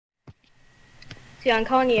想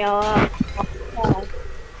靠你啊。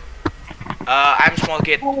I'm small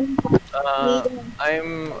kid.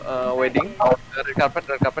 I'm waiting. Red carpet,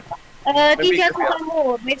 red carpet. 地下室项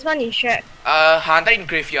目basement in check. Hunter in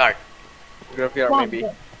graveyard. Graveyard maybe.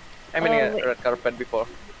 I mean red carpet before.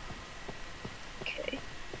 Okay.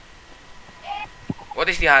 What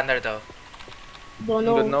is the hunter though? Don't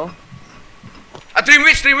know. Dream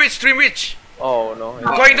witch. Oh no.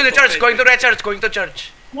 Going to the church, going to the church, going to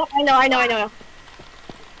church. No, I know.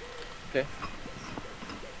 Okay.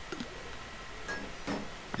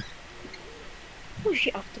 Oh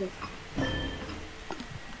shit, after.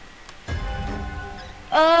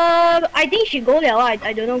 I think she go there. I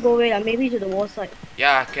don't know go where. Maybe to the wall side.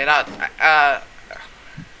 Yeah, get out.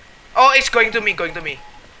 Oh, it's going to me.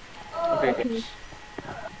 Okay.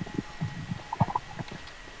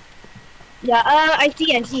 Yeah. I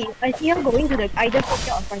see her going to the either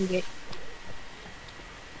pocket or front gate.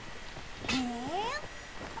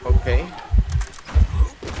 Okay.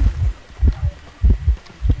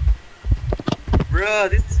 Bro,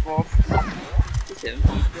 this is for 之前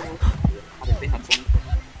非常中。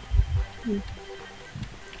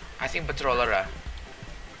 I think patroller.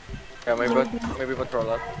 Yeah, maybe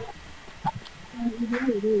patroller.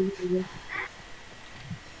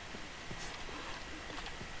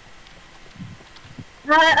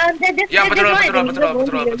 Yeah,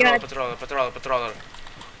 patroller.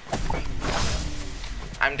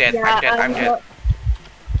 I'm dead.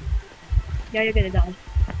 Yeah, you're gonna die.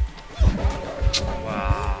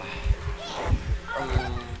 Wow.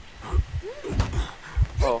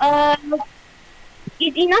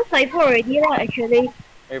 It's enough cipher already lah, actually.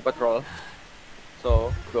 Maybe patrol.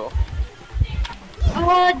 So go.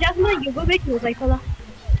 Judgement, you go back to the cipher lah.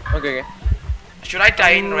 Okay. Should I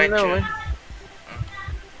die in red? No.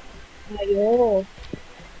 Ayo.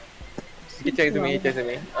 He chasing me.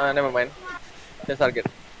 Never mind. Just target.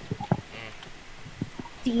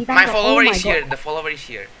 My follower is here. The follower is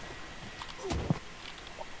here.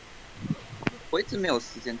 我一直没有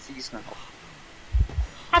时间计算。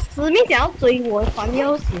他死命想要追我，烦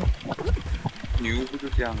要死。女巫不就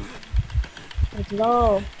这样？我知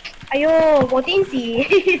道。哎呦，我定死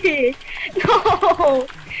 ！No。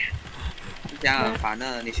这样很烦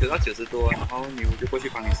的，你修到90多，然后女巫就过去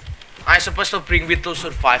帮你。I'm supposed to bring wit to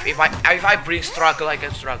survive. If I bring struggle, I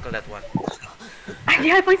can struggle that one. 你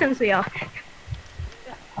还放上水啊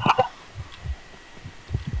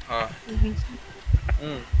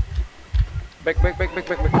？Back.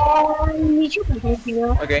 你去很开心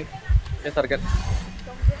啊。Okay. Just target.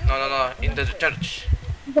 No. In the church.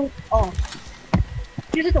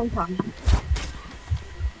 就是中场。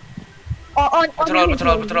Patrol.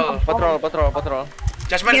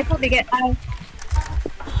 Judgement. Careful, they get.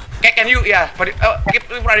 Can you? Yeah. But keep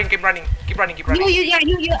running. You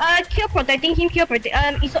kill protecting him.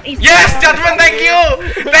 Yes, Judgement.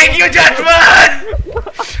 Thank you, Judgement.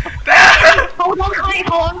 Hold on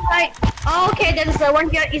tight. Okay, there's one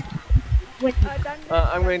here. Wait.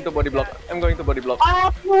 I'm going to body block.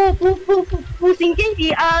 Pushing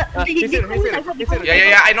Genji. Yeah.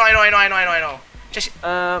 I know. Just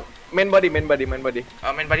main body. main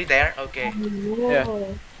body there. Okay. Yeah.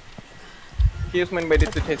 He used main body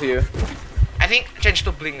to chase you. I think change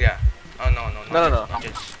to blink. Yeah. Oh no. Not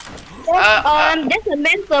change. There's a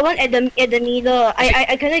main servant at the middle.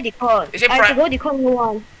 I cannot decode. Is it I have to go decode new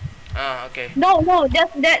one. Okay. No.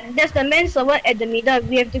 There's the main servant at the middle.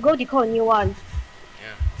 We have to go decode new one.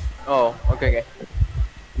 Yeah. Oh, okay.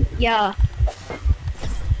 Yeah.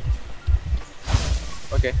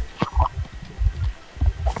 Okay.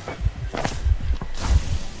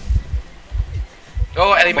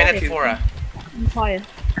 Oh, eliminated 4. I'm fire.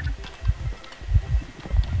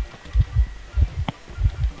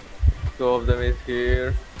 Two of them is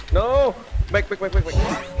here. No! Back.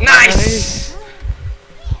 Nice!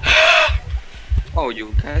 Oh,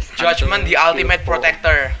 you guys. Judgement, the ultimate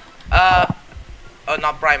protector.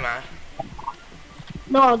 Not prime,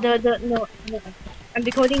 No. I'm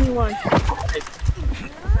decoding new one.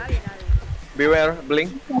 Beware,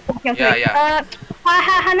 blink. Yeah.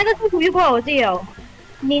 他那个地图又过来我这里哦，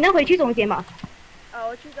你能回去总结吗？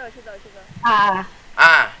我去这。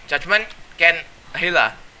Judgement can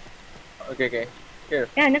heal. Okay. Here.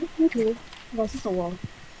 哎，那个地图我是手哦。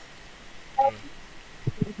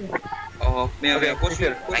哦，没有，过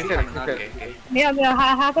去他们那里。没有，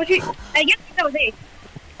他过去。哎，要在我这里。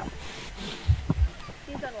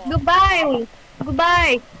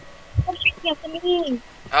Goodbye. Oh shit, yes, me.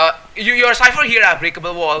 Your cipher here,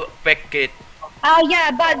 breakable wall, back gate.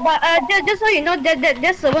 Yeah, but just so you know,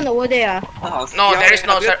 there's servant over there. No, there is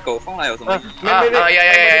no servant. 狗放来有什么意义？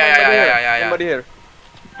 Yeah. Somebody here.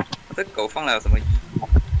 这狗放来有什么意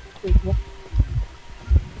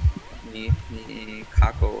义？你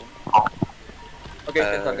卡狗。Oke,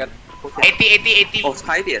 sensor kan. 80. 哦，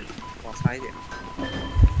差一点，哇，差一点。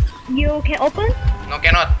 You can open? No,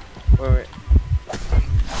 cannot. Wait.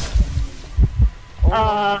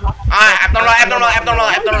 Abnormal.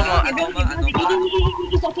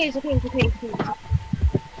 It's okay. It's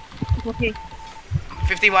okay.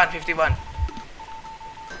 51.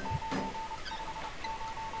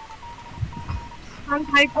 安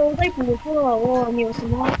排狗在补课哦，你有什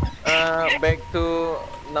么？ Back to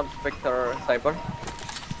Nub Spectre Cyber.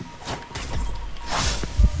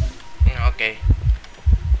 Okay.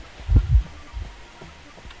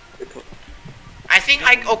 I think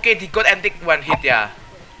I okay decode and take one hit ya.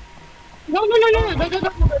 No. Oh,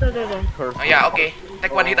 yeah, okay.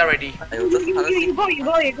 Take one hit already. 哎呦，这是他的 You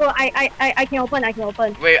go. I can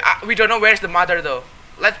open. Wait, we don't know where's the mother though.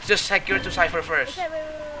 Let's just secure to cipher first. Okay, wait.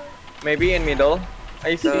 Maybe in middle.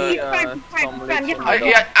 I see Prime, some prime, leads in yeah. middle.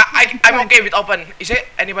 Yeah, I'm okay with open. Is it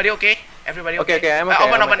anybody okay? Everybody okay? Okay, I'm okay,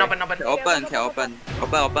 Open. I'm okay. Open.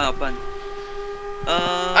 Open.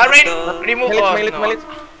 Rain, remove. My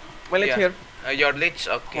lead Yeah. here. Your leech,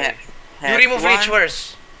 okay. You remove leech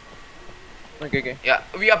first. Okay. Yeah,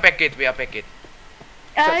 we are back it. You help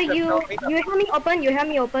me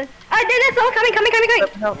open. There's all coming.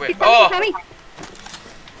 Wait, It's oh, coming.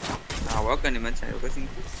 啊，我要跟你们讲有个信息。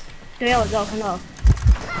对啊，我知道，看到了。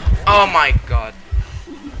 oh my god.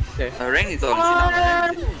 Rain 你走，你去哪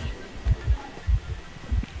里？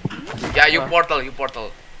 Yeah, you portal.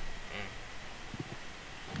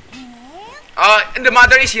 The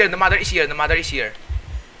mother is here.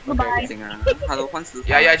 Bye. 行啊，他都换十。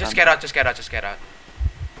 Yeah, just get out.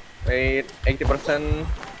 Wait, 80%,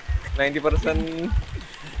 90%.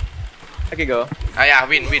 Okay, go. Yeah,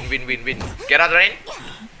 win. Get out, Rain.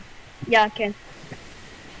 Yeah, can.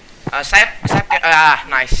 Sap.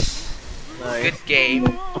 Nice. Good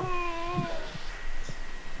game.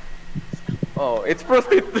 Oh, it's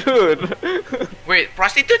prostitute. Wait,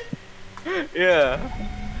 prostitute? Yeah,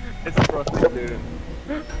 it's prostitute.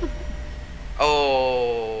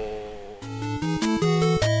 Oh.